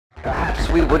Perhaps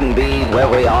we wouldn't be where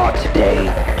we are today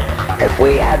if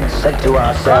we hadn't said to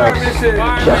ourselves, just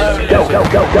go, go,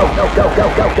 go, go, go, go,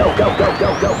 go, go, go, go, go,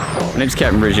 go, go. My name's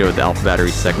Capt. Riggio with the Alpha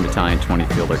Battery, 2nd Battalion,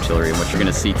 20th Field Artillery, and what you're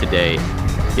going to see today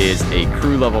is a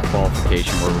crew level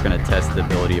qualification where we're going to test the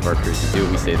ability of our crews to do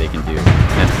what we say they can do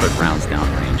and to put rounds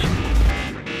downrange.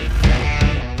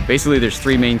 Basically, there's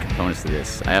three main components to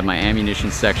this. I have my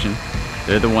ammunition section.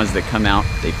 They're the ones that come out,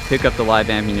 they pick up the live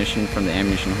ammunition from the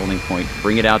ammunition holding point,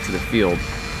 bring it out to the field.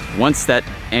 Once that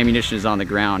ammunition is on the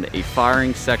ground, a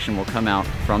firing section will come out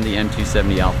from the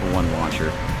M270 Alpha 1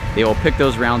 launcher. They will pick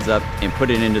those rounds up and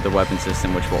put it into the weapon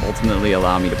system, which will ultimately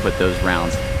allow me to put those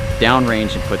rounds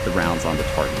downrange and put the rounds on the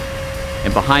target.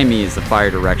 And behind me is the Fire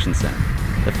Direction Center.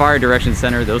 The Fire Direction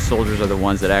Center, those soldiers are the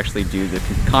ones that actually do the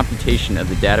computation of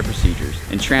the data procedures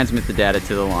and transmit the data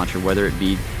to the launcher, whether it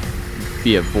be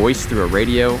via voice through a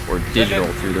radio or digital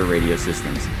through their radio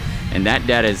systems. And that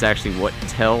data is actually what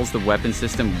tells the weapon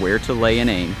system where to lay an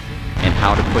aim and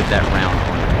how to put that round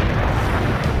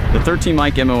on. The 13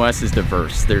 mic MOS is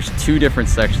diverse. There's two different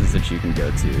sections that you can go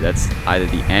to. That's either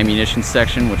the ammunition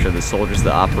section, which are the soldiers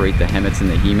that operate the HEMTs and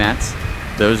the HEMATs.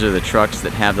 Those are the trucks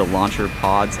that have the launcher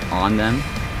pods on them.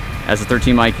 As a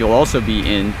 13 mic, you'll also be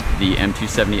in the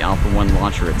M270 Alpha 1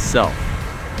 launcher itself.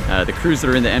 The crews that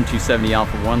are in the M270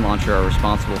 Alpha 1 launcher are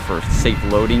responsible for safe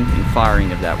loading and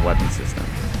firing of that weapon system.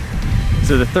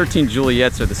 So the 13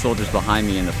 Juliets are the soldiers behind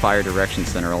me in the Fire Direction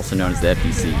Center, also known as the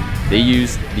FDC. They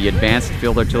use the Advanced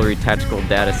Field Artillery Tactical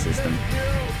Data System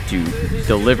to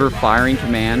deliver firing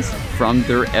commands from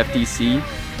their FDC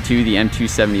to the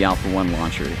M270 Alpha 1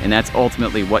 launcher. And that's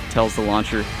ultimately what tells the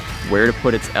launcher where to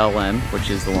put its LM, which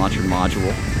is the launcher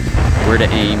module, where to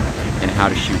aim, and how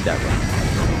to shoot that round.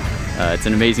 It's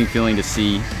an amazing feeling to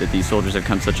see that these soldiers have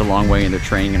come such a long way in their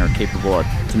training and are capable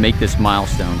to make this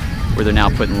milestone where they're now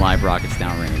putting live rockets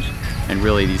downrange. And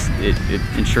really, it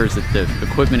ensures that the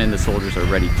equipment and the soldiers are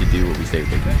ready to do what we say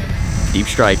they can. Deep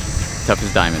strike, tough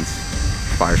as diamonds,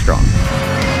 fire strong.